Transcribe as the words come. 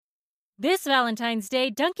This Valentine's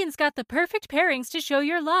Day, Dunkin's got the perfect pairings to show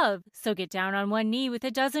your love. So get down on one knee with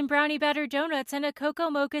a dozen brownie batter donuts and a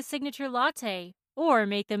cocoa mocha signature latte. Or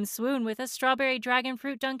make them swoon with a strawberry dragon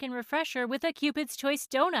fruit Dunkin' refresher with a Cupid's Choice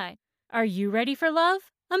donut. Are you ready for love?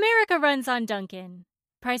 America runs on Dunkin'.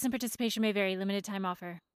 Price and participation may vary. Limited time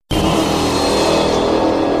offer.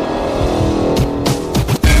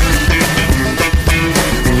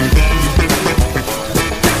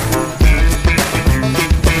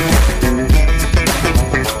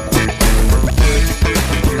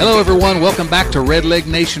 Hello, everyone. Welcome back to Redleg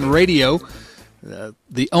Nation Radio,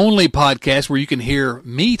 the only podcast where you can hear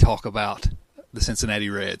me talk about the Cincinnati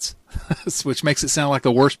Reds, which makes it sound like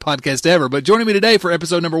the worst podcast ever. But joining me today for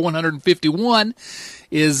episode number 151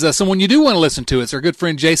 is someone you do want to listen to. It's our good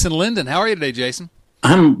friend Jason Linden. How are you today, Jason?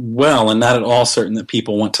 I'm well, and not at all certain that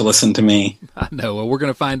people want to listen to me. I know. Well, we're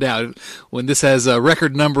going to find out when this has a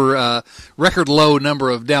record low number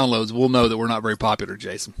of downloads. We'll know that we're not very popular,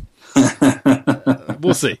 Jason.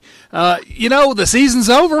 We'll see. The season's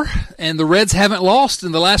over, and the Reds haven't lost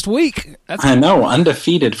in the last week. I know,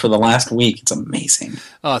 undefeated for the last week. It's amazing.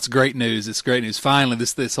 Oh, it's great news. It's great news. Finally,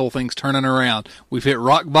 this whole thing's turning around. We've hit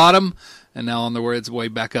rock bottom, and now on the Reds' way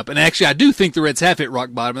back up. And actually, I do think the Reds have hit rock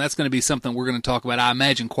bottom, and that's going to be something we're going to talk about, I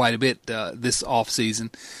imagine, quite a bit this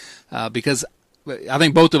offseason, because I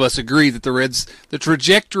think both of us agree that the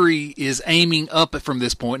trajectory is aiming up from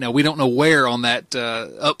this point. Now, we don't know where on that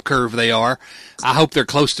up curve they are. I hope they're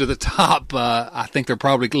close to the top. I think they're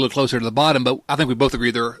probably a little closer to the bottom, but I think we both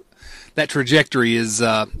agree that trajectory is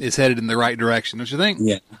headed in the right direction. Don't you think?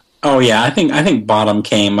 Yeah. Oh, yeah. I think bottom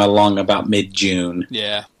came along about mid-June.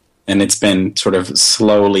 Yeah. And it's been sort of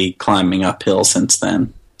slowly climbing uphill since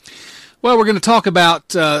then. Well, we're going to talk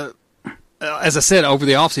about as I said, over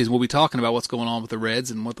the offseason, we'll be talking about what's going on with the Reds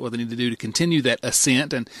and what they need to do to continue that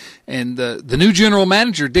ascent. And the new general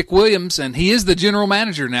manager, Dick Williams, and he is the general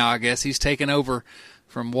manager now, I guess. He's taken over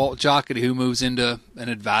from Walt Jocketty, who moves into an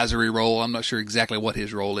advisory role. I'm not sure exactly what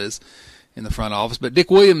his role is in the front office. But Dick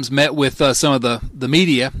Williams met with some of the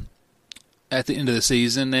media at the end of the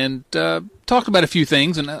season and talked about a few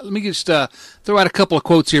things. And let me just throw out a couple of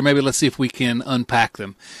quotes here. Maybe let's see if we can unpack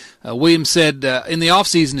them. Williams said, in the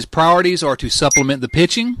offseason, his priorities are to supplement the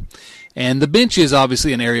pitching, and the bench is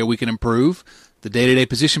obviously an area we can improve. The day-to-day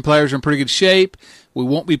position players are in pretty good shape. We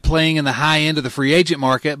won't be playing in the high end of the free agent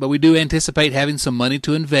market, but we do anticipate having some money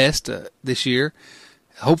to invest this year.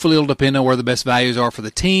 Hopefully it'll depend on where the best values are for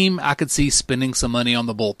the team. I could see spending some money on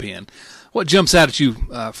the bullpen. What jumps out at you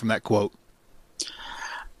from that quote?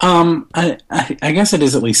 I guess it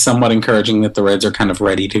is at least somewhat encouraging that the Reds are kind of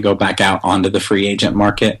ready to go back out onto the free agent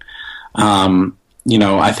market.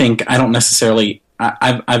 I think I don't necessarily.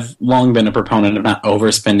 I've long been a proponent of not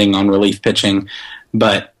overspending on relief pitching,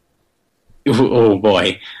 but oh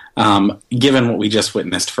boy, given what we just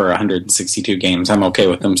witnessed for 162 games, I'm okay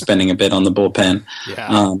with them spending a bit on the bullpen.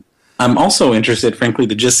 Yeah. I'm also interested, frankly,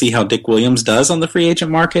 to just see how Dick Williams does on the free agent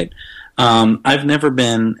market. I've never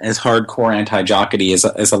been as hardcore anti-Jocketty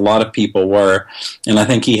as a lot of people were, and I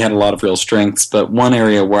think he had a lot of real strengths, but one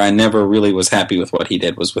area where I never really was happy with what he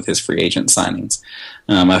did was with his free agent signings.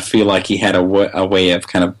 I feel like he had a way of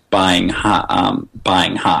kind of buying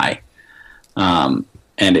high, and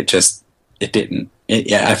it didn't.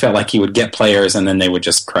 I felt like he would get players and then they would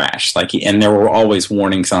just crash. And there were always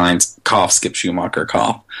warning signs: cough, Skip Schumacher,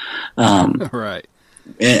 cough. Right.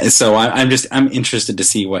 So I'm interested to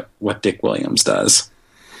see what Dick Williams does.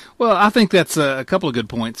 Well, I think that's a couple of good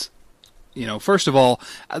points. First of all,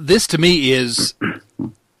 this to me is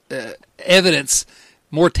evidence,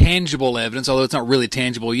 more tangible evidence, although it's not really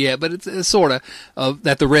tangible yet, but it's sort of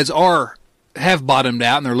that the Reds have bottomed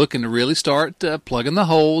out and they're looking to really start plugging the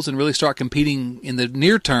holes and really start competing in the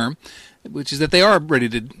near term, which is that they are ready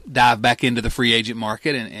to dive back into the free agent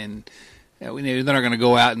market and they're not going to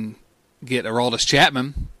go out and get Aroldis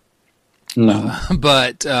Chapman. No.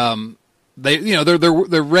 But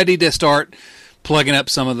they're ready to start plugging up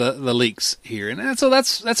some of the leaks here. And so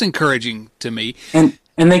that's encouraging to me. And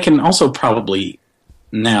they can also probably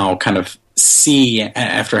now kind of see,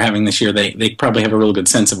 after having this year, they probably have a real good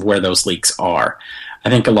sense of where those leaks are.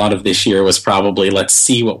 I think a lot of this year was probably, let's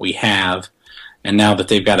see what we have. And now that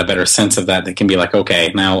they've got a better sense of that, they can be like,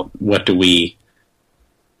 okay, now what do we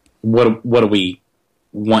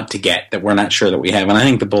want to get that we're not sure that we have? And I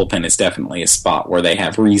think the bullpen is definitely a spot where they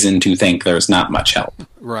have reason to think there's not much help.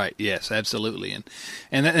 Right. Yes, absolutely.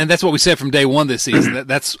 And that's what we said from day one this season.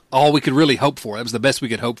 That's all we could really hope for. That was the best we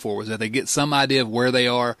could hope for, was that they get some idea of where they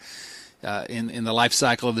are in the life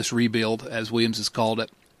cycle of this rebuild, as Williams has called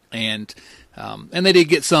it. And they did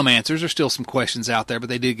get some answers. There's still some questions out there, but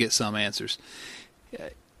they did get some answers.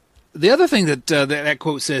 The other thing that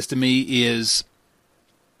quote says to me is,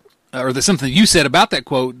 or there's something you said about that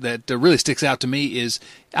quote that really sticks out to me is,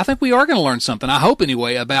 I think we are going to learn something, I hope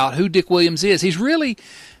anyway, about who Dick Williams is. He's really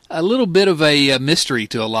a little bit of a mystery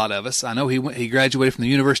to a lot of us. I know he graduated from the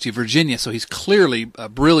University of Virginia, so he's clearly a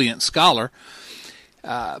brilliant scholar.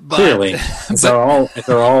 Clearly.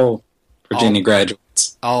 They're all Virginia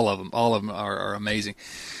graduates. All of them are amazing.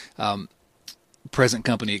 Present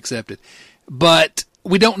company accepted. But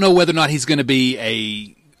we don't know whether or not he's going to be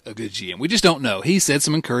a good GM. We just don't know. He said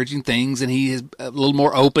some encouraging things, and he is a little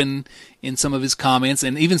more open in some of his comments,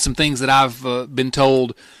 and even some things that I've been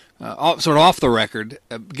told sort of off the record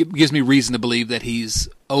gives me reason to believe that he's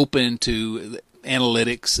open to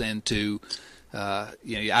analytics and to I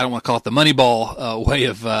don't want to call it the Moneyball way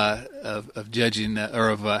of judging or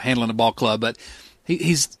of handling a ball club, but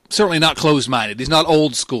he's certainly not closed-minded. He's not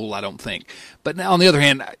old school, I don't think. But now, on the other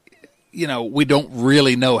hand, we don't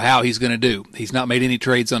really know how he's going to do. He's not made any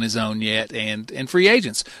trades on his own yet, and free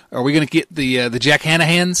agents. Are we going to get the Jack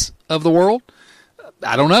Hanahans of the world?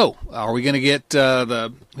 I don't know. Are we going to get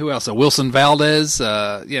who else? Wilson Valdez?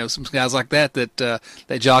 Some guys like that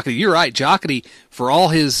Jocketty. You're right, Jocketty, for all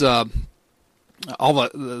his all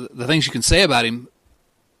the things you can say about him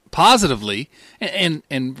positively, and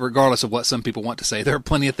regardless of what some people want to say, there are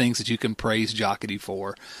plenty of things that you can praise Jocketty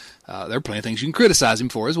for. There are plenty of things you can criticize him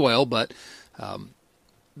for as well, but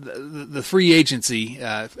the free agency,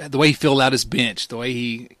 the way he filled out his bench, the way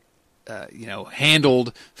he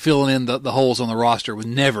handled filling in the holes on the roster was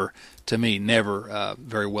never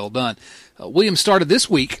very well done. Williams started this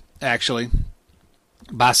week, actually,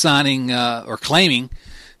 by signing or claiming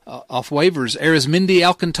off waivers Arizmendi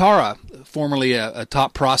Alcantara, formerly a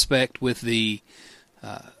top prospect with the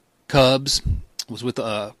Cubs, was with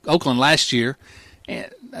Oakland last year. And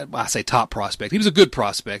I say top prospect. He was a good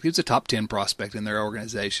prospect. He was a top 10 prospect in their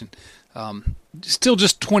organization. Still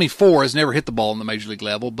just 24, has never hit the ball on the major league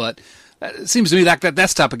level, but it seems to me like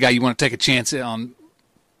that's the type of guy you want to take a chance on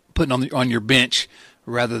putting on your bench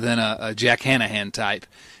rather than a Jack Hanahan type.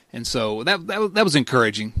 And so that was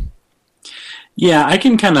encouraging. Yeah, I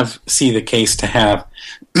can kind of see the case to have,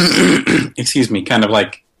 kind of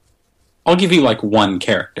like, I'll give you like one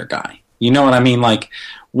character guy. You know what I mean? Like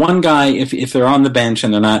one guy, if they're on the bench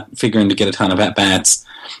and they're not figuring to get a ton of at-bats,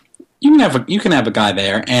 you can have a guy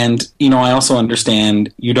there. And, I also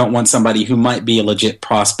understand you don't want somebody who might be a legit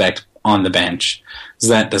prospect on the bench, because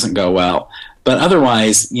that doesn't go well. But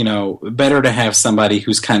otherwise, better to have somebody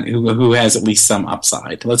who's who has at least some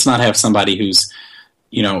upside. Let's not have somebody who's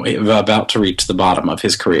about to reach the bottom of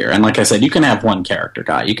his career. And like I said, you can have one character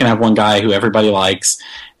guy. You can have one guy who everybody likes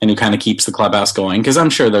and who kind of keeps the clubhouse going, because I'm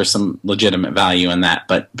sure there's some legitimate value in that,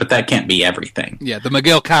 but that can't be everything. Yeah, the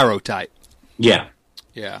Miguel Cairo type. Yeah.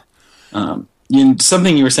 Yeah.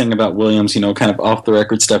 Something you were saying about Williams, kind of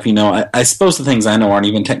off-the-record stuff, I suppose the things I know aren't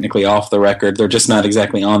even technically off the record. They're just not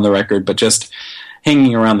exactly on the record, but just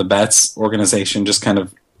hanging around the Bats organization, just kind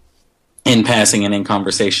of in passing and in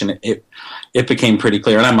conversation, it became pretty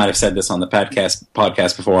clear, and I might have said this on the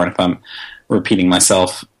podcast before, and if I'm repeating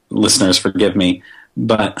myself, listeners, forgive me,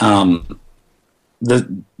 but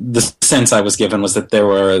the sense I was given was that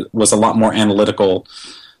there was a lot more analytical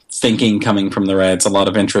thinking coming from the Reds, a lot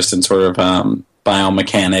of interest in sort of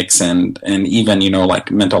biomechanics and even,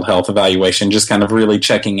 like mental health evaluation, just kind of really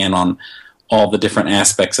checking in on all the different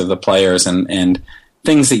aspects of the players and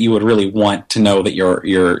things that you would really want to know that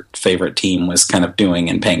your favorite team was kind of doing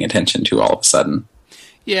and paying attention to all of a sudden.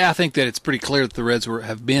 Yeah, I think that it's pretty clear that the Reds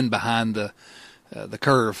have been behind the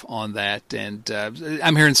curve on that, and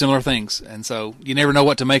I'm hearing similar things. And so you never know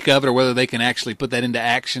what to make of it, or whether they can actually put that into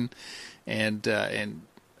action and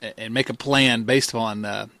make a plan based on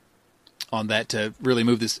that to really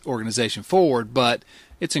move this organization forward. But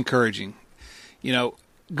it's encouraging.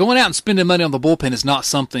 Going out and spending money on the bullpen is not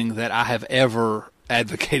something that I have ever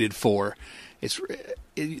advocated for. It's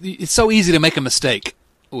so easy to make a mistake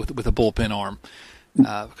with a bullpen arm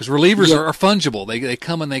because relievers are fungible. They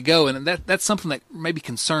come and they go, and that's something that maybe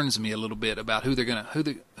concerns me a little bit about who they're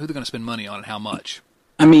gonna spend money on and how much.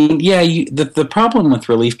 I mean, yeah, the problem with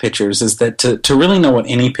relief pitchers is that to really know what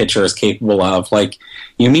any pitcher is capable of, like,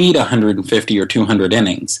 you need 150 or 200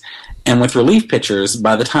 innings. And with relief pitchers,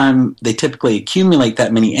 by the time they typically accumulate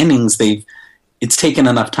that many innings, it's taken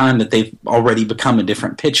enough time that they've already become a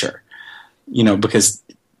different pitcher, because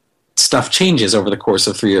stuff changes over the course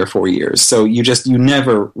of 3 or 4 years. So you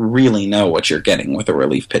never really know what you're getting with a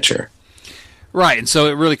relief pitcher. Right, and so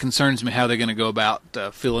it really concerns me how they're going to go about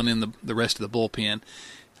filling in the rest of the bullpen.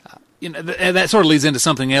 That sort of leads into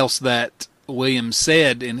something else that Williams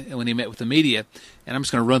said when he met with the media, and I'm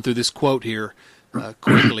just going to run through this quote here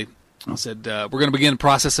quickly. I said, we're going to begin the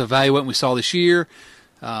process of evaluating what we saw this year.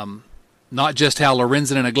 Not just how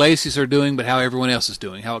Lorenzen and Iglesias are doing, but how everyone else is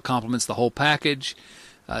doing, how it complements the whole package.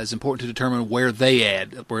 It's important to determine where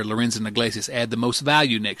Lorenzen and Iglesias add the most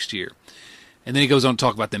value next year. And then he goes on to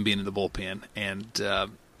talk about them being in the bullpen. And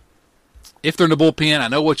if they're in the bullpen, I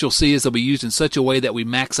know what you'll see is they'll be used in such a way that we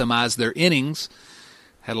maximize their innings.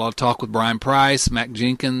 Had a lot of talk with Brian Price, Mac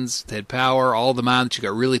Jenkins, Ted Power, all the mind that you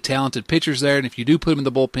got really talented pitchers there. And if you do put them in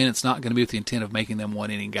the bullpen, it's not going to be with the intent of making them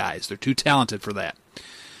one-inning guys. They're too talented for that.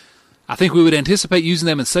 I think we would anticipate using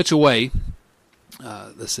them in such a way,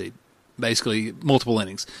 basically multiple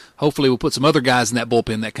innings. Hopefully we'll put some other guys in that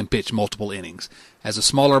bullpen that can pitch multiple innings. As a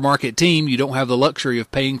smaller market team, you don't have the luxury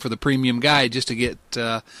of paying for the premium guy just to get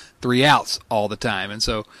 3 outs all the time. And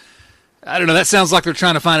so, I don't know, that sounds like they're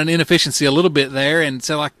trying to find an inefficiency a little bit there, and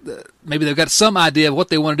so like maybe they've got some idea of what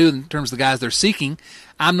they want to do in terms of the guys they're seeking.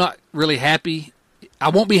 I'm not really happy. I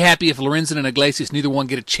won't be happy if Lorenzen and Iglesias, neither one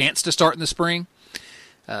get a chance to start in the spring.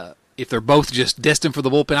 If they're both just destined for the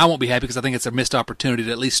bullpen, I won't be happy because I think it's a missed opportunity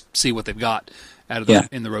to at least see what they've got out of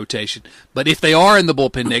in the rotation. But if they are in the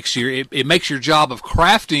bullpen next year, it makes your job of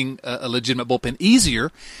crafting a legitimate bullpen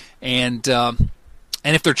easier. And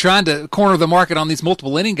if they're trying to corner the market on these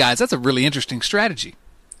multiple inning guys, that's a really interesting strategy.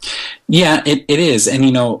 Yeah, it is. And,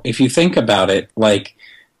 if you think about it, like,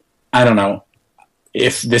 I don't know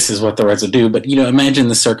if this is what the Reds would do, but, imagine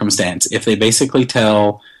the circumstance. If they basically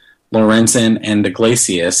tell Lorenzen and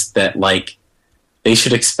Iglesias that, like, they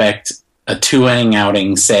should expect a 2-inning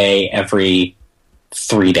outing, say, every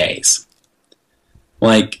 3 days.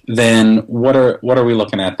 Like, then what are we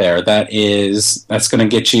looking at there? That's going to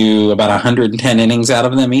get you about 110 innings out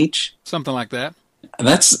of them each? Something like that.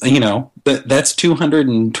 That's, that's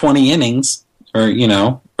 220 innings,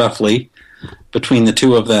 or, roughly, between the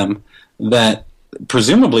two of them, that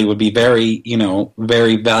presumably would be very,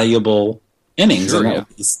 very valuable innings. Sure, and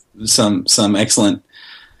some excellent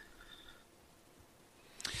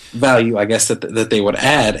value, I guess, that they would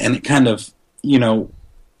add. And it kind of,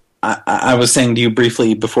 I was saying to you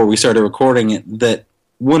briefly before we started recording it that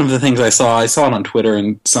one of the things I saw it on Twitter,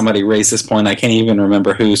 and somebody raised this point. I can't even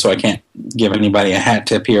remember who, so I can't give anybody a hat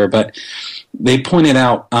tip here. But they pointed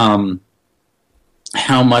out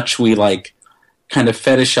how much we kind of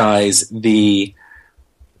fetishize the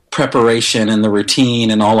preparation and the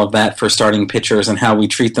routine and all of that for starting pitchers, and how we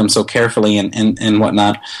treat them so carefully and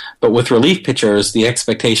whatnot. But with relief pitchers, the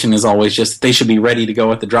expectation is always just that they should be ready to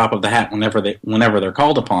go at the drop of the hat whenever they're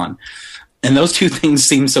called upon. And those two things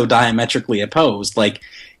seem so diametrically opposed.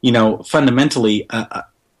 Fundamentally, a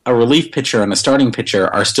relief pitcher and a starting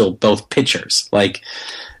pitcher are still both pitchers.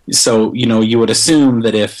 So, you would assume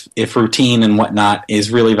that if routine and whatnot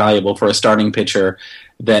is really valuable for a starting pitcher,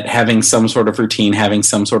 that having some sort of routine, having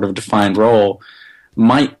some sort of defined role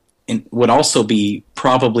would also be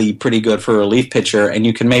probably pretty good for a relief pitcher. And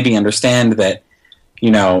you can maybe understand that,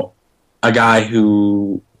 a guy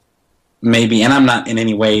who maybe, and I'm not in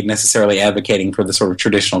any way necessarily advocating for the sort of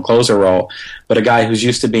traditional closer role, but a guy who's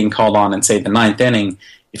used to being called on in, say, the 9th inning,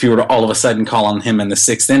 if you were to all of a sudden call on him in the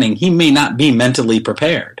 6th inning, he may not be mentally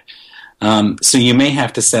prepared. So you may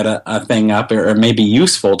have to set a thing up, or maybe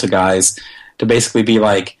useful to guys to basically be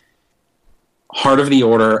like, heart of the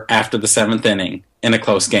order after the 7th inning in a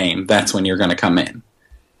close game, that's when you're going to come in.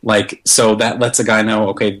 So that lets a guy know,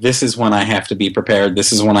 okay, this is when I have to be prepared.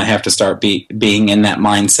 This is when I have to start being in that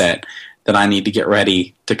mindset that I need to get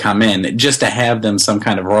ready to come in, just to have them some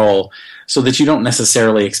kind of role so that you don't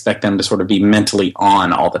necessarily expect them to sort of be mentally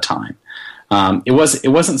on all the time. It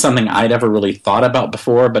wasn't something I'd ever really thought about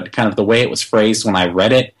before, but kind of the way it was phrased when I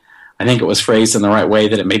read it, I think it was phrased in the right way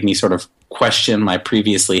that it made me sort of question my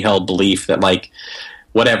previously held belief that,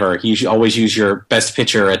 whatever, you should always use your best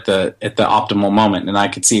pitcher at the optimal moment. And I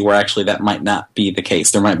could see where actually that might not be the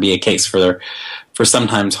case. There might be a case for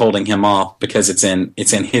sometimes holding him off because it's in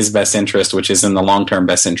his best interest, which is in the long-term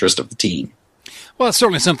best interest of the team. Well, it's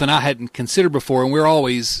certainly something I hadn't considered before, and we're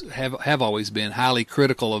always have always been highly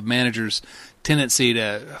critical of managers' tendency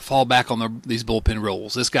to fall back on these bullpen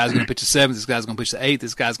roles. This guy's going to pitch the 7th, this guy's going to pitch the 8th,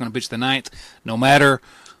 this guy's going to pitch the 9th, no matter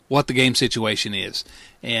what the game situation is.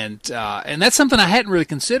 And that's something I hadn't really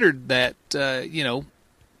considered, that,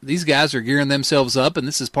 these guys are gearing themselves up, and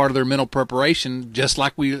this is part of their mental preparation, just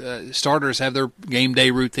like we starters have their game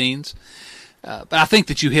day routines. But I think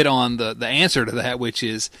that you hit on the answer to that, which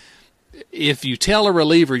is, if you tell a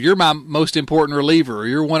reliever, you're my most important reliever, or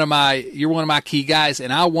you're one of my key guys,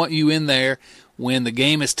 and I want you in there when the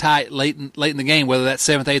game is tight late in the game, whether that's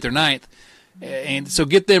 7th, 8th, or 9th, and so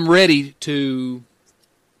get them ready to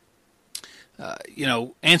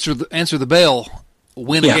answer the bell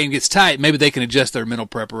when the game gets tight, maybe they can adjust their mental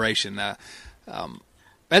preparation.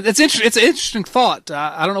 It's interesting. It's an interesting thought.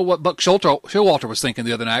 I don't know what Buck Showalter was thinking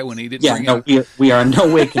the other night when he didn't. We are in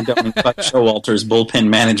no way condoning Buck Showalter's bullpen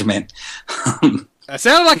management. It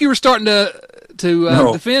sounded like you were starting to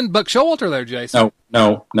defend Buck Showalter there, Jason.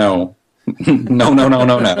 No. No.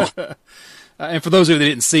 And for those of you that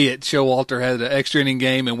didn't see it, Showalter had an extra inning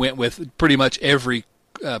game and went with pretty much every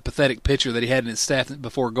pathetic pitcher that he had in his staff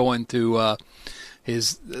before going to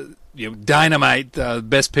his dynamite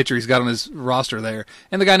best pitcher he's got on his roster there.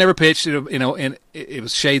 And the guy never pitched. And it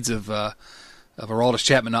was shades of Aroldis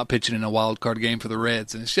Chapman not pitching in a wild card game for the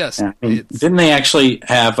Reds. And it's just didn't they actually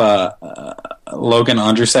have Logan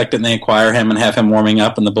Ondrusek? Didn't they acquire him and have him warming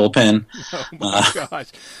up in the bullpen? Oh my gosh!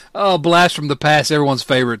 Oh, blast from the past! Everyone's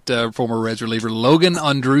favorite former Reds reliever, Logan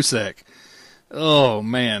Ondrusek. Oh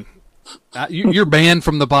man, you're banned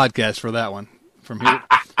from the podcast for that one. From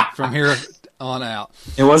here on out.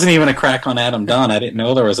 It wasn't even a crack on Adam Dunn. I didn't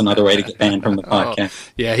know there was another way to get banned from the podcast.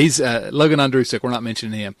 Oh, yeah, he's Logan Ondrusek. We're not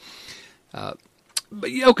mentioning him. But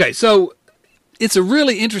okay, so it's a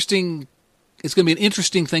really interesting. It's going to be an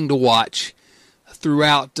interesting thing to watch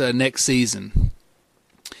throughout next season.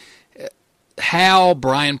 How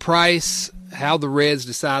Brian Price, how the Reds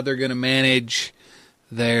decide they're going to manage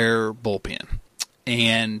their bullpen,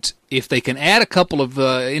 and if they can add a couple of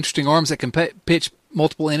interesting arms that can pitch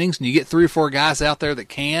multiple innings, and you get 3 or 4 guys out there that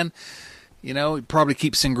can, probably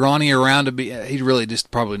keep Cingrani around to be. He really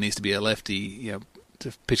just probably needs to be a lefty,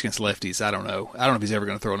 to pitch against lefties. I don't know if he's ever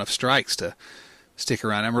going to throw enough strikes to stick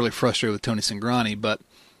around. I'm really frustrated with Tony Cingrani, but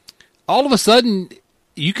all of a sudden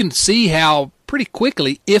you can see how pretty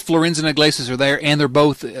quickly, if Lorenzen and Iglesias are there and they're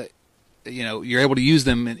both, you're able to use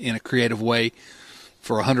them in a creative way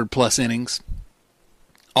for 100-plus innings,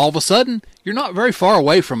 all of a sudden you're not very far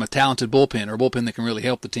away from a talented bullpen or a bullpen that can really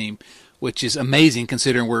help the team, which is amazing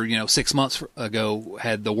considering we're 6 months ago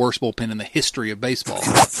had the worst bullpen in the history of baseball.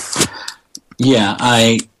 Yeah,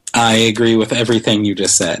 I agree with everything you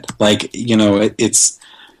just said. It's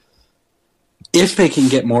if they can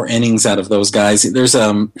get more innings out of those guys. There's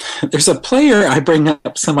a player I bring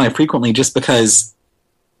up semi-frequently just because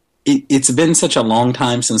it's been such a long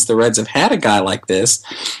time since the Reds have had a guy like this,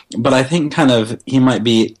 but I think kind of he might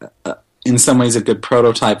be in some ways a good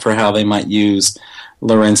prototype for how they might use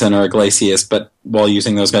Lorenzen or Iglesias, but while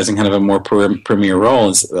using those guys in kind of a more premier role.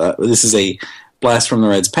 This is a blast from the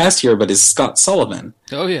Reds past year, but is Scott Sullivan.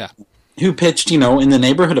 Oh, yeah. Who pitched, in the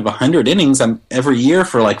neighborhood of 100 innings every year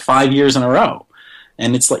for like 5 years in a row.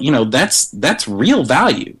 And it's like, that's real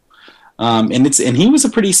value. And he was a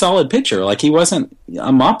pretty solid pitcher. Like, he wasn't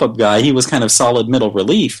a mop-up guy. He was kind of solid middle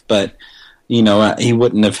relief, but, he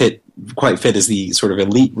wouldn't have quite fit as the sort of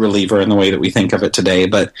elite reliever in the way that we think of it today.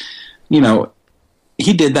 But,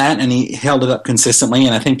 he did that and he held it up consistently.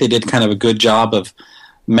 And I think they did kind of a good job of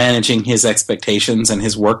managing his expectations and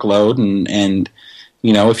his workload, and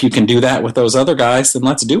if you can do that with those other guys, then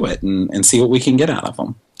let's do it and see what we can get out of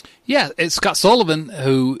them. Yeah, it's Scott Sullivan,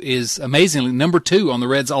 who is amazingly number 2 on the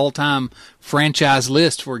Reds' all-time franchise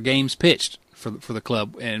list for games pitched for the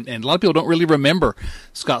club, and a lot of people don't really remember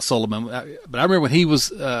Scott Sullivan, but I remember when he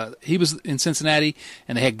was in Cincinnati,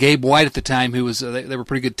 and they had Gabe White at the time, who was they were a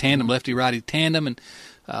pretty good tandem, lefty-righty tandem, and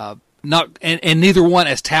and neither one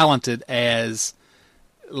as talented as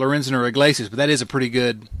Lorenzen or Iglesias, but that's a pretty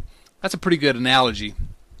good analogy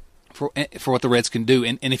for what the Reds can do.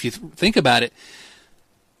 And if you think about it,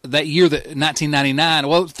 that year, 1999,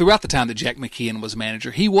 well, throughout the time that Jack McKeon was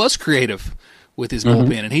manager, he was creative with his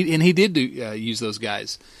bullpen, and he did use those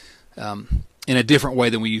guys in a different way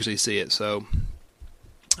than we usually see it. So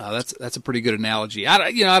that's a pretty good analogy. I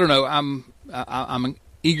don't know. I'm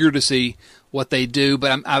eager to see what they do,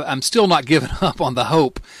 but I'm still not giving up on the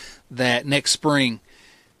hope that next spring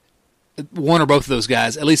one or both of those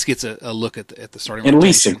guys at least gets a look at the starting rotation. At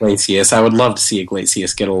least Iglesias. I would love to see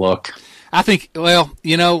Iglesias get a look. I think,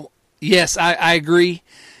 yes, I agree.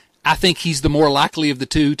 I think he's the more likely of the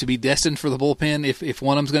two to be destined for the bullpen if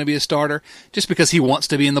one of them's going to be a starter, just because he wants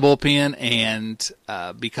to be in the bullpen and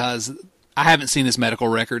because I haven't seen his medical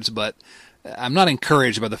records, but I'm not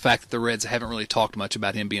encouraged by the fact that the Reds haven't really talked much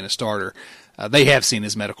about him being a starter. They have seen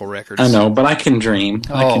his medical records. I know, but I can dream.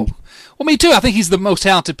 Well, me too. I think he's the most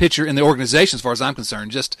talented pitcher in the organization as far as I'm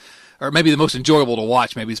concerned. Or maybe the most enjoyable to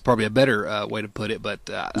watch. Maybe it's probably a better way to put it. But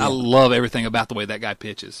I love everything about the way that guy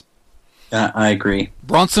pitches. I agree.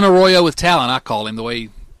 Bronson Arroyo with talent, I call him. The way he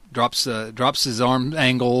drops his arm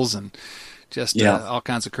angles and just all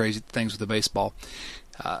kinds of crazy things with the baseball.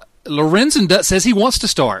 Lorenzen says he wants to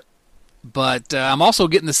start. But I'm also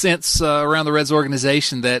getting the sense around the Reds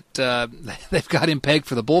organization that they've got him pegged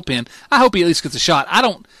for the bullpen. I hope he at least gets a shot. I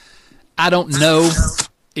don't know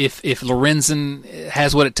if Lorenzen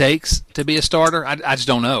has what it takes to be a starter. I just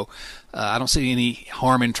don't know. I don't see any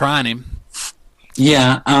harm in trying him.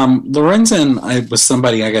 Yeah, Lorenzen was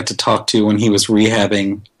somebody I got to talk to when he was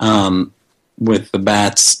rehabbing with the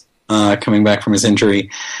Bats coming back from his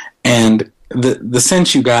injury. And the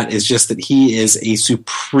sense you got is just that he is a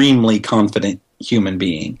supremely confident human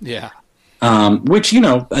being. Yeah. Which,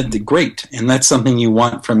 great. And that's something you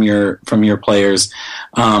want from your players.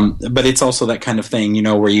 But it's also that kind of thing,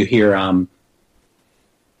 where you hear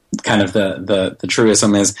kind of the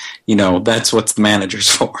truism is, that's what the manager's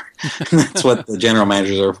for. That's what the general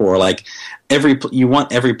managers are for. Like you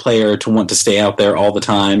want every player to want to stay out there all the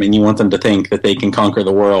time, and you want them to think that they can conquer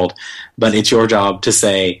the world. But it's your job to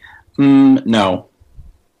say, no.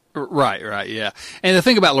 Right, yeah. And the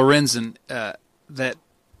thing about Lorenzen, that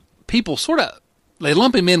people they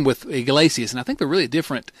lump him in with Iglesias, and I think they're really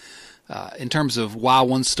different in terms of why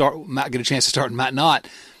one might get a chance to start and might not.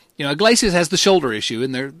 Iglesias has the shoulder issue,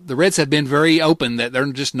 and the Reds have been very open that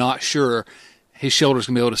they're just not sure his shoulder's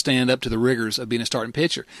going to be able to stand up to the rigors of being a starting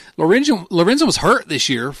pitcher. Lorenzen was hurt this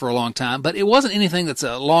year for a long time, but it wasn't anything that's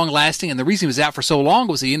long-lasting, and the reason he was out for so long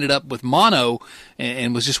was he ended up with mono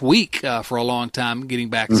and was just weak for a long time getting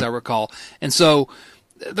back, as I recall. And so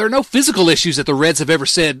there are no physical issues that the Reds have ever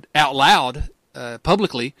said out loud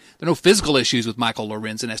publicly. There are no physical issues with Michael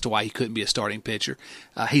Lorenzen as to why he couldn't be a starting pitcher.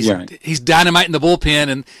 He's dynamite in the bullpen,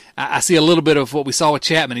 and I see a little bit of what we saw with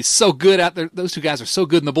Chapman. He's so good out there. Those two guys are so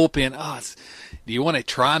good in the bullpen. Do you want to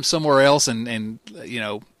try him somewhere else and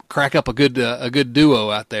crack up a good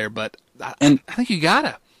duo out there? But I think you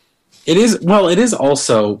gotta. It is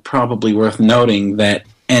also probably worth noting that,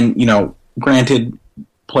 and granted,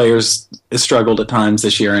 players struggled at times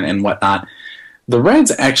this year and whatnot. The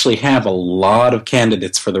Reds actually have a lot of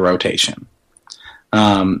candidates for the rotation.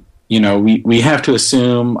 We have to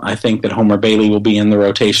assume, I think, that Homer Bailey will be in the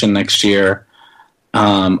rotation next year.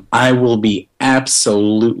 I will be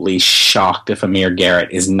absolutely shocked if Amir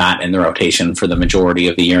Garrett is not in the rotation for the majority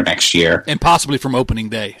of the year next year. And possibly from opening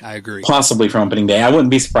day, I agree. Possibly from opening day. I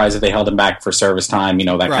wouldn't be surprised if they held him back for service time,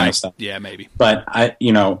 that kind of stuff. Yeah, maybe. But,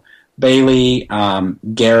 Bailey,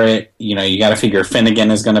 Garrett, you got to figure Finnegan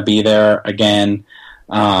is going to be there again.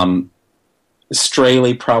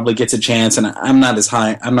 Straley probably gets a chance, and I'm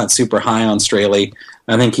not super high on Straley.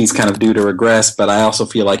 I think he's kind of due to regress, but I also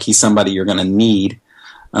feel like he's somebody you're going to need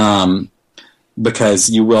because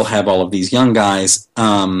you will have all of these young guys.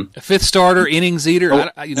 A fifth starter, innings eater.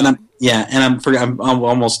 I'm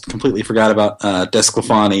almost completely forgot about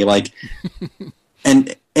Desclafani.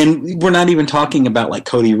 And we're not even talking about like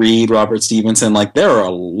Cody Reed, Robert Stevenson. Like there are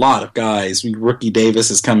a lot of guys. Rookie Davis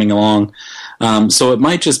is coming along. So it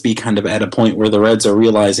might just be kind of at a point where the Reds are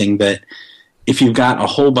realizing that if you've got a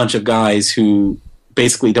whole bunch of guys who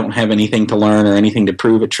basically don't have anything to learn or anything to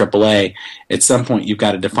prove at AAA, at some point you've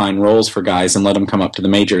got to define roles for guys and let them come up to the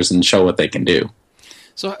majors and show what they can do.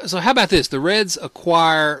 So how about this? The Reds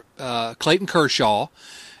acquire Clayton Kershaw,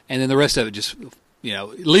 and then the rest of it just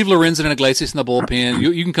leave Lorenzen and Iglesias in the bullpen.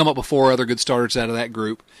 You can come up with 4 other good starters out of that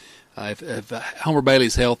group if Homer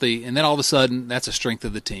Bailey's healthy, and then all of a sudden that's a strength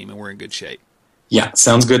of the team, and we're in good shape. Yeah,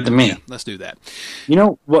 sounds good to me. Yeah, let's do that.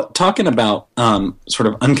 Talking about sort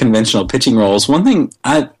of unconventional pitching roles, one thing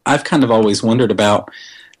I've kind of always wondered about,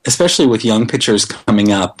 especially with young pitchers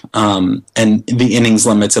coming up and the innings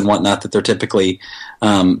limits and whatnot that they're typically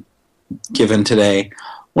given today.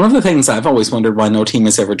 One of the things I've always wondered why no team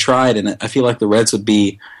has ever tried, and I feel like the Reds would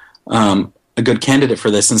be a good candidate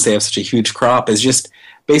for this since they have such a huge crop, is just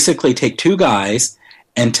basically take 2 guys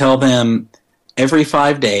and tell them every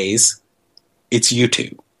 5 days it's you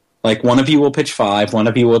 2. Like one of you will pitch 5, one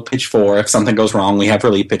of you will pitch 4. If something goes wrong, we have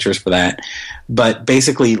relief pitchers for that. But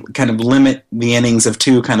basically kind of limit the innings of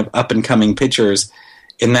 2 kind of up-and-coming pitchers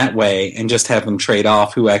in that way and just have them trade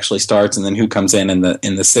off who actually starts and then who comes in the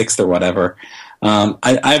 6th or whatever.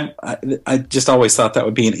 I just always thought that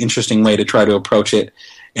would be an interesting way to try to approach it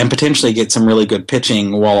and potentially get some really good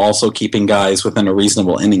pitching while also keeping guys within a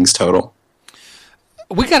reasonable innings total.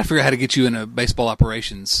 We got to figure out how to get you in a baseball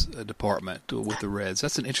operations department with the Reds.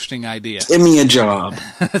 That's an interesting idea. Give me a job.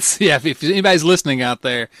 If anybody's listening out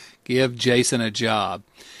there, give Jason a job.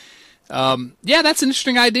 That's an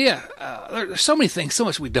interesting idea. There's so many things, so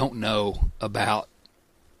much we don't know about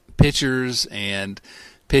pitchers and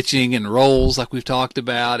pitching and roles like we've talked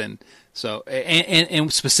about, and so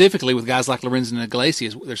and specifically with guys like Lorenzen and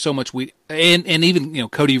Iglesias, there's so much and even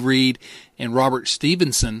Cody Reed and Robert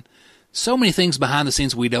Stevenson so many things behind the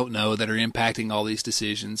scenes we don't know that are impacting all these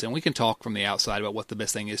decisions, and we can talk from the outside about what the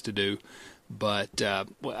best thing is to do. But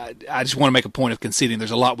I just want to make a point of conceding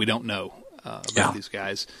there's a lot we don't know about these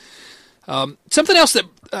guys. Something else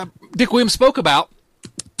that Dick Williams spoke about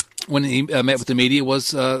when he met with the media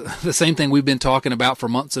was the same thing we've been talking about for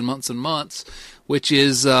months and months and months, which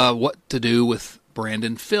is what to do with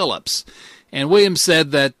Brandon Phillips. And Williams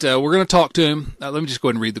said that we're going to talk to him. Let me just go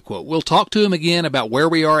ahead and read the quote. We'll talk to him again about where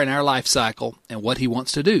we are in our life cycle and what he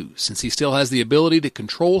wants to do, since he still has the ability to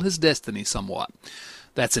control his destiny somewhat.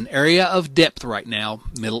 That's an area of depth right now,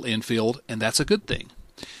 middle infield, and that's a good thing.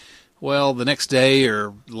 Well, the next day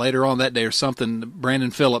or later on that day or something,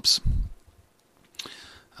 Brandon Phillips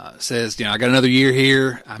says, I got another year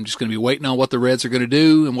here. I'm just going to be waiting on what the Reds are going to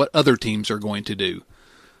do and what other teams are going to do.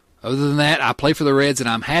 Other than that, I play for the Reds and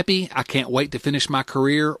I'm happy. I can't wait to finish my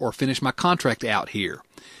career or finish my contract out here.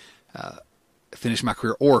 Finish my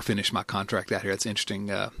career or finish my contract out here. That's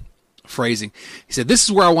interesting phrasing. He said, this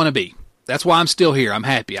is where I want to be. That's why I'm still here. I'm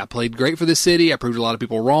happy. I played great for this city. I proved a lot of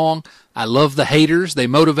people wrong. I love the haters. They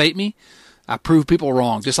motivate me. I prove people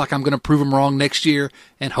wrong, just like I'm going to prove them wrong next year,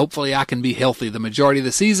 and hopefully I can be healthy the majority of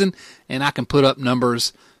the season, and I can put up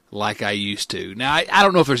numbers like I used to. Now, I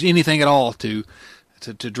don't know if there's anything at all to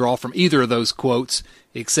draw from either of those quotes,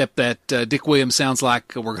 except that Dick Williams sounds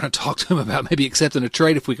like we're going to talk to him about maybe accepting a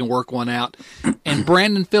trade if we can work one out, and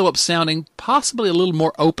Brandon Phillips sounding possibly a little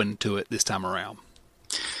more open to it this time around.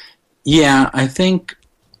 Yeah,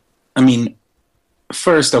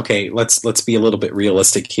 first, okay, let's be a little bit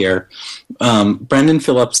realistic here. Brandon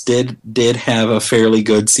Phillips did have a fairly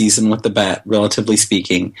good season with the bat, relatively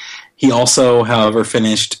speaking. He also, however,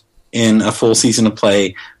 finished in a full season of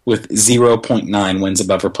play with 0.9 wins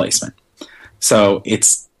above replacement. So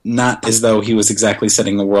it's not as though he was exactly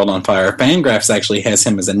setting the world on fire. Fangraphs actually has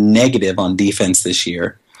him as a negative on defense this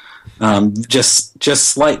year. Just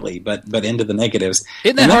slightly, but into the negatives.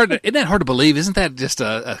 Isn't that hard to believe? Isn't that just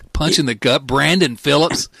a punch in the gut? Brandon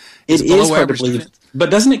Phillips. It is hard to believe,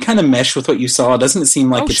 but doesn't it kind of mesh with what you saw? Doesn't it seem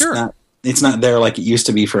like it's not there like it used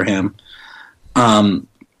to be for him? And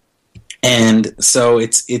so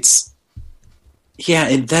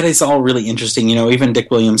that is all really interesting. Even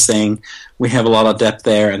Dick Williams saying we have a lot of depth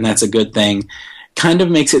there, and that's a good thing, kind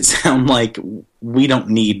of makes it sound like we don't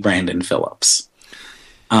need Brandon Phillips.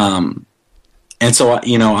 And so,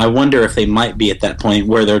 I wonder if they might be at that point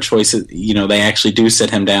where their choices, they actually do sit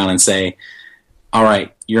him down and say, all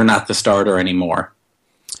right, you're not the starter anymore.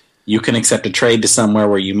 You can accept a trade to somewhere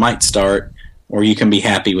where you might start, or you can be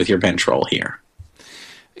happy with your bench role here.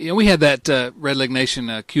 We had that Red Leg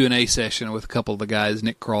Nation Q&A session with a couple of the guys,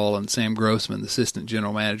 Nick Kroll and Sam Grossman, the assistant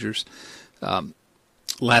general managers,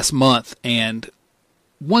 last month. And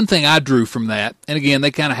one thing I drew from that, and again,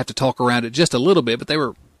 they kind of have to talk around it just a little bit, but they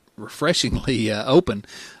were refreshingly open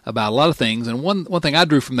about a lot of things. And one thing I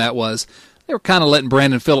drew from that was they were kind of letting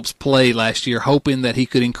Brandon Phillips play last year, hoping that he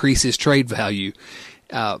could increase his trade value.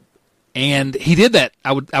 And he did that,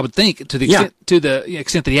 I would think, to the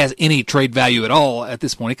extent that he has any trade value at all at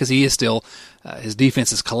this point, because he is still his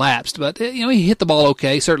defense has collapsed. But he hit the ball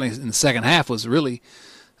okay. Certainly in the second half was really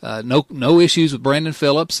no issues with Brandon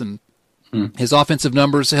Phillips, and his offensive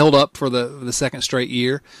numbers held up for the second straight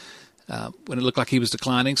year when it looked like he was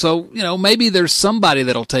declining. So maybe there's somebody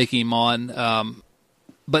that'll take him on.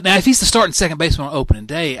 But now if he's the starting second baseman on opening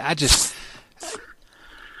day, I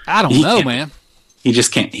don't know, man. He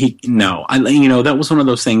just can't. That was one of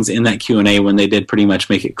those things in that Q&A when they did pretty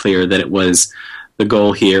much make it clear that it was the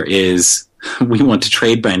goal here is we want to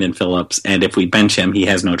trade Brandon Phillips, and if we bench him, he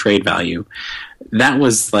has no trade value. That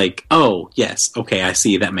was like, oh, yes, okay, I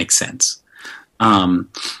see, that makes sense.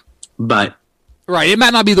 But right, it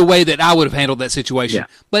might not be the way that I would have handled that situation,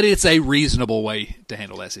 but it's a reasonable way to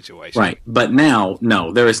handle that situation. Right, but now,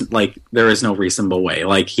 no, there is no reasonable way.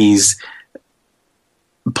 Like, he's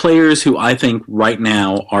players who I think right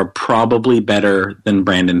now are probably better than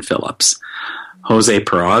Brandon Phillips. Jose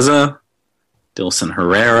Peraza, Dilson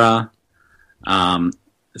Herrera,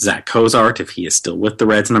 Zach Cozart, if he is still with the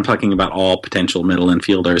Reds, and I'm talking about all potential middle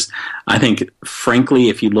infielders. I think, frankly,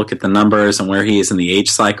 if you look at the numbers and where he is in the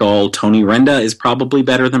age cycle, Tony Renda is probably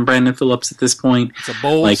better than Brandon Phillips at this point. It's a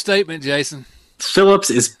bold statement, Jason.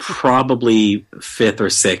 Phillips is probably 5th or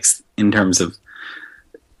 6th in terms of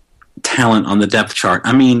talent on the depth chart.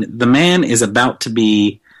 I mean, the man is about to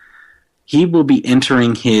be, he will be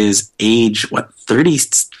entering his age,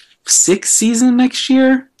 36 season next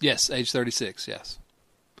year? Yes, age 36, yes.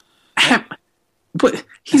 But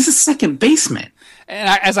he's a second baseman.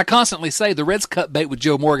 And as I constantly say, the Reds cut bait with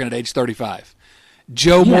Joe Morgan at age 35.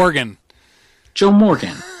 Joe Morgan.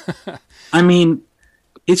 I mean,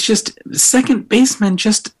 it's just second basemen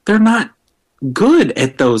they're not good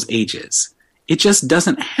at those ages. It just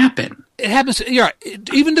doesn't happen. It happens. You're right,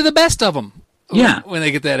 even to the best of them. Yeah, when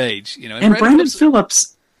they get that age, you know. And Brandon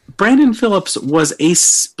Phillips was a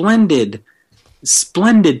splendid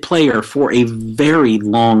player for a very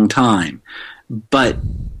long time, but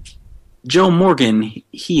Joe Morgan,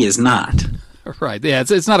 he is not. Right. Yeah,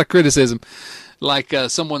 it's not a criticism. Like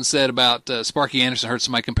someone said about Sparky Anderson, heard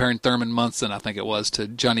somebody comparing Thurman Munson, I think it was, to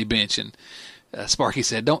Johnny Bench, and Sparky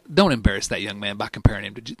said, "Don't embarrass that young man by comparing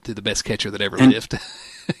him to the best catcher that ever lived."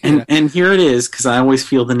 And here it is, because I always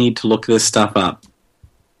feel the need to look this stuff up.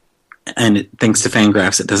 And thanks to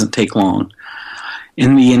Fangraphs, it doesn't take long.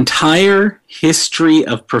 In the entire history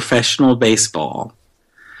of professional baseball,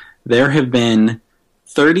 there have been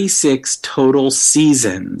 36 total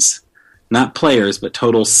seasons, not players, but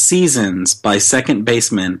total seasons by second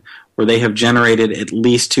basemen where they have generated at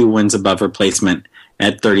least 2 wins above replacement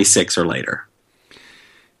at 36 or later.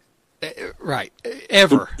 Right.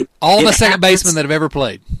 Ever. All the second basemen that have ever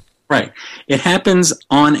played. Right. It happens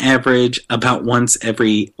on average about once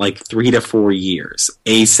every 3 to 4 years.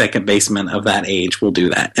 A second baseman of that age will do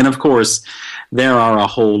that. And of course, there are a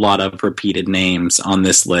whole lot of repeated names on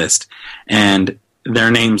this list. And they're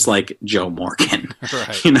names like Joe Morgan.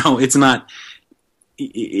 Right. You know, it's not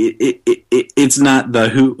it's not the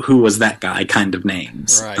who was that guy kind of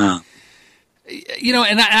names. Right. You know,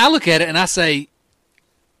 and I look at it and I say,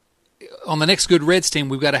 on the next good Reds team,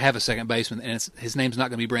 we've got to have a second baseman, and his name's not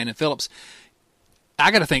going to be Brandon Phillips.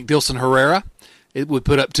 I got to think Dilson Herrera. It would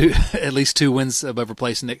put up at least 2 wins above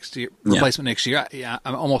replacement next year.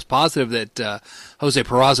 I'm almost positive that Jose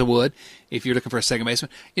Peraza would, if you're looking for a second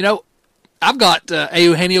baseman. You know, I've got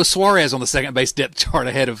Eugenio Suarez on the second base depth chart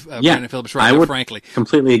ahead of Brandon Phillips right now, frankly.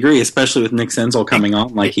 Completely agree, especially with Nick Senzel coming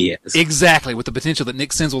on like he is. Exactly, with the potential that Nick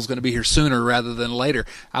Senzel is going to be here sooner rather than later.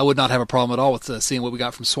 I would not have a problem at all with seeing what we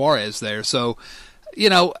got from Suarez there. So, you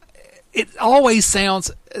know, it always sounds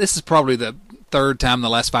 – this is probably the third time in the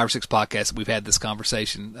last 5 or 6 podcasts that we've had this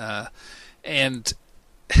conversation. And –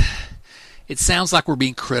 it sounds like we're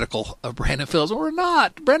being critical of Brandon Phillips. We're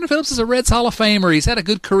not. Brandon Phillips is a Reds Hall of Famer. He's had a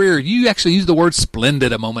good career. You actually used the word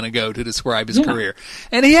splendid a moment ago to describe his career.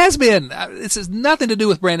 And he has been. This has nothing to do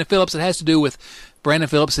with Brandon Phillips. It has to do with Brandon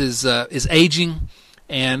Phillips is aging.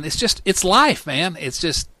 And it's life, man. It's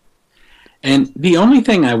just. And the only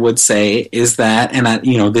thing I would say is that, and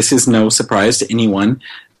this is no surprise to anyone,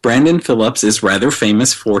 Brandon Phillips is rather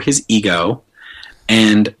famous for his ego.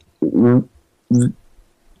 And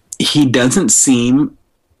he doesn't seem,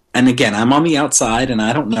 and again, I'm on the outside and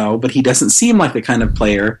I don't know, but he doesn't seem like the kind of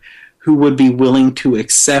player who would be willing to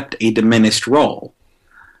accept a diminished role,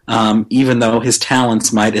 even though his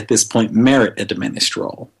talents might at this point merit a diminished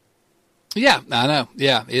role. Yeah, I know.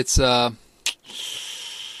 Yeah, it's I'm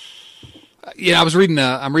reading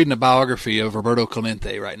a biography of Roberto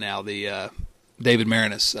Clemente right now, the David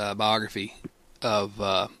Marinus biography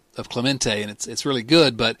of Clemente, and it's really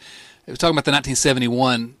good. But it was talking about the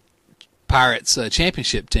 1971 Pirates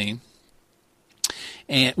championship team,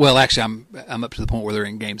 and well, actually, I'm up to the point where they're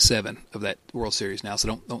in Game 7 of that World Series now,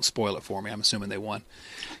 so don't spoil it for me. I'm assuming they won.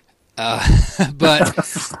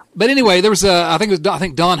 But anyway, there was I think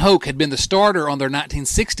Don Hoke had been the starter on their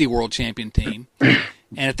 1960 World Champion team, and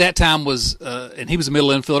at that time and he was a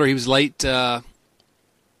middle infielder. He was late.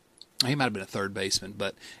 He might have been a third baseman,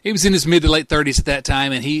 but he was in his mid to late 30s at that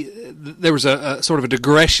time, and there was a sort of a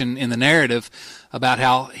digression in the narrative about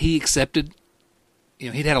how he accepted,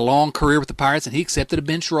 he'd had a long career with the Pirates, and he accepted a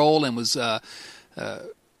bench role and was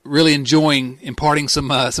really enjoying imparting some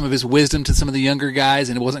of his wisdom to some of the younger guys,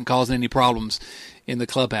 and it wasn't causing any problems in the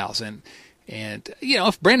clubhouse. And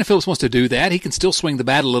if Brandon Phillips wants to do that, he can still swing the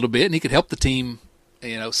bat a little bit, and he could help the team,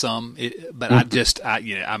 some. But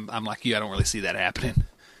I'm like you, I don't really see that happening.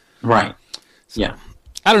 Right. Yeah.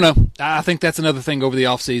 I don't know. I think that's another thing over the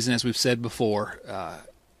offseason, as we've said before.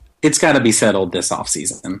 It's got to be settled this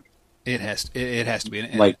offseason. It has to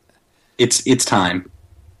be. It's time.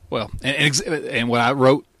 Well, and what I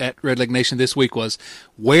wrote at Red Leg Nation this week was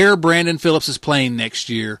where Brandon Phillips is playing next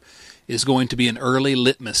year is going to be an early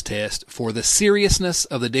litmus test for the seriousness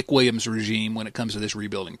of the Dick Williams regime when it comes to this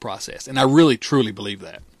rebuilding process. And I really, truly believe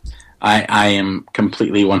that. I am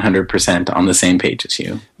completely 100% on the same page as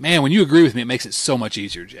you. Man, when you agree with me, it makes it so much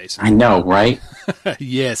easier, Jason. I know, right?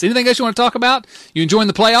 Yes. Anything else you want to talk about? You enjoying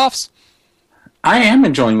the playoffs? I am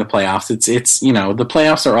enjoying the playoffs. It's the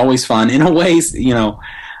playoffs are always fun. In a way,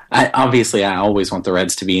 Obviously, I always want the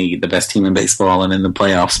Reds to be the best team in baseball and in the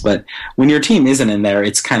playoffs. But when your team isn't in there,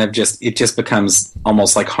 it's kind of it just becomes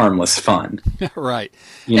almost like harmless fun. Right.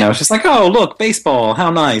 It's just like, oh, look, baseball,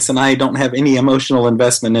 how nice. And I don't have any emotional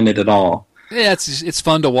investment in it at all. Yeah, it's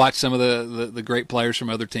fun to watch some of the great players from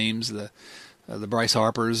other teams, the Bryce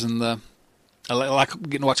Harpers and I like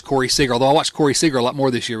getting to watch Corey Seager, although I watched Corey Seager a lot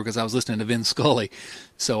more this year because I was listening to Vin Scully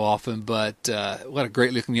so often. But what a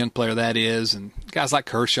great-looking young player that is, and guys like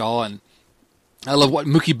Kershaw. And I love what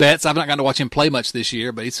Mookie Betts. I've not gotten to watch him play much this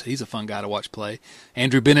year, but he's a fun guy to watch play.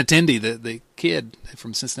 Andrew Benintendi, the kid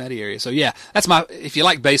from Cincinnati area. So, yeah, that's if you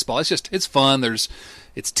like baseball, it's fun.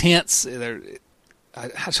 It's tense.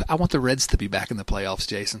 I want the Reds to be back in the playoffs,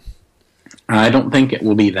 Jason. I don't think it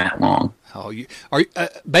will be that long. Oh,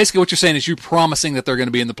 basically what you're saying is you're promising that they're going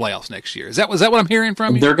to be in the playoffs next year. Is that what I'm hearing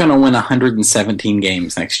from you? They're going to win 117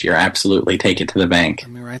 games next year. Absolutely, take it to the bank.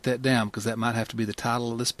 Let me write that down because that might have to be the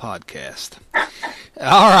title of this podcast.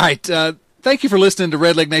 All right. Thank you for listening to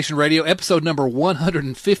Red Leg Nation Radio, episode number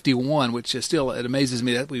 151, which is still, it amazes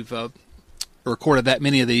me that we've recorded that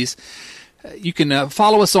many of these. You can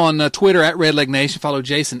follow us on Twitter at Red Leg Nation. Follow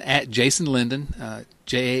Jason at Jason Linden,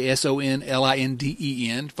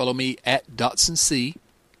 JasonLinden. Follow me at Dotson C.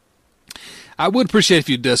 I would appreciate if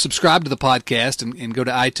you'd subscribe to the podcast and go to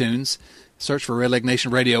iTunes. Search for Red Leg Nation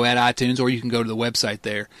Radio at iTunes, or you can go to the website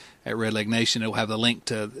there at Red Leg Nation. It'll have the link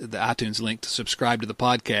to the iTunes link to subscribe to the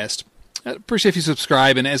podcast. I'd appreciate if you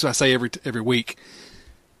subscribe, and as I say every week,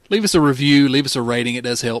 leave us a review, leave us a rating. It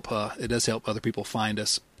does help. It does help other people find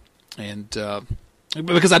us. And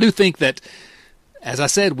because I do think that, as I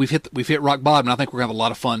said, we've hit rock bottom, and I think we're gonna have a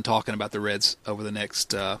lot of fun talking about the Reds over the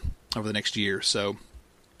next year. So,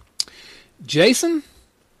 Jason,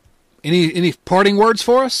 any parting words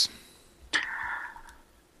for us?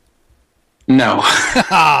 No.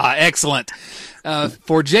 Excellent.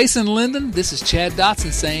 For Jason Linden, this is Chad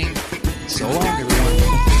Dotson saying, so long, everyone.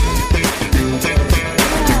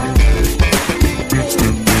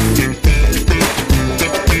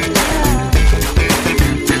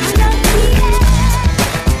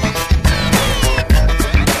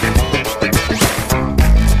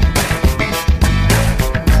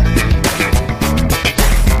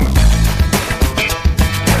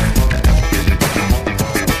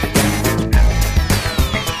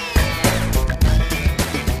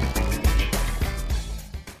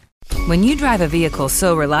 When you drive a vehicle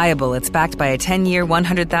so reliable it's backed by a 10-year,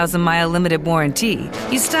 100,000-mile limited warranty,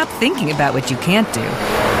 you stop thinking about what you can't do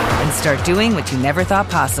and start doing what you never thought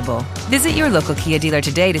possible. Visit your local Kia dealer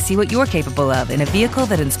today to see what you're capable of in a vehicle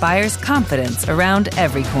that inspires confidence around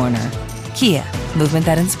every corner. Kia, movement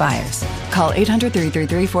that inspires. Call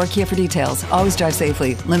 800-333-4KIA for details. Always drive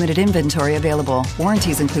safely. Limited inventory available.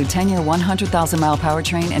 Warranties include 10-year 100,000-mile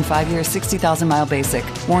powertrain and 5-year 60,000-mile basic.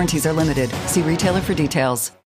 Warranties are limited. See retailer for details.